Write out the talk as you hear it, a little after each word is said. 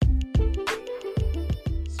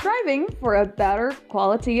striving for a better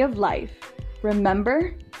quality of life.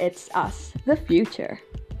 Remember, it's us, the future.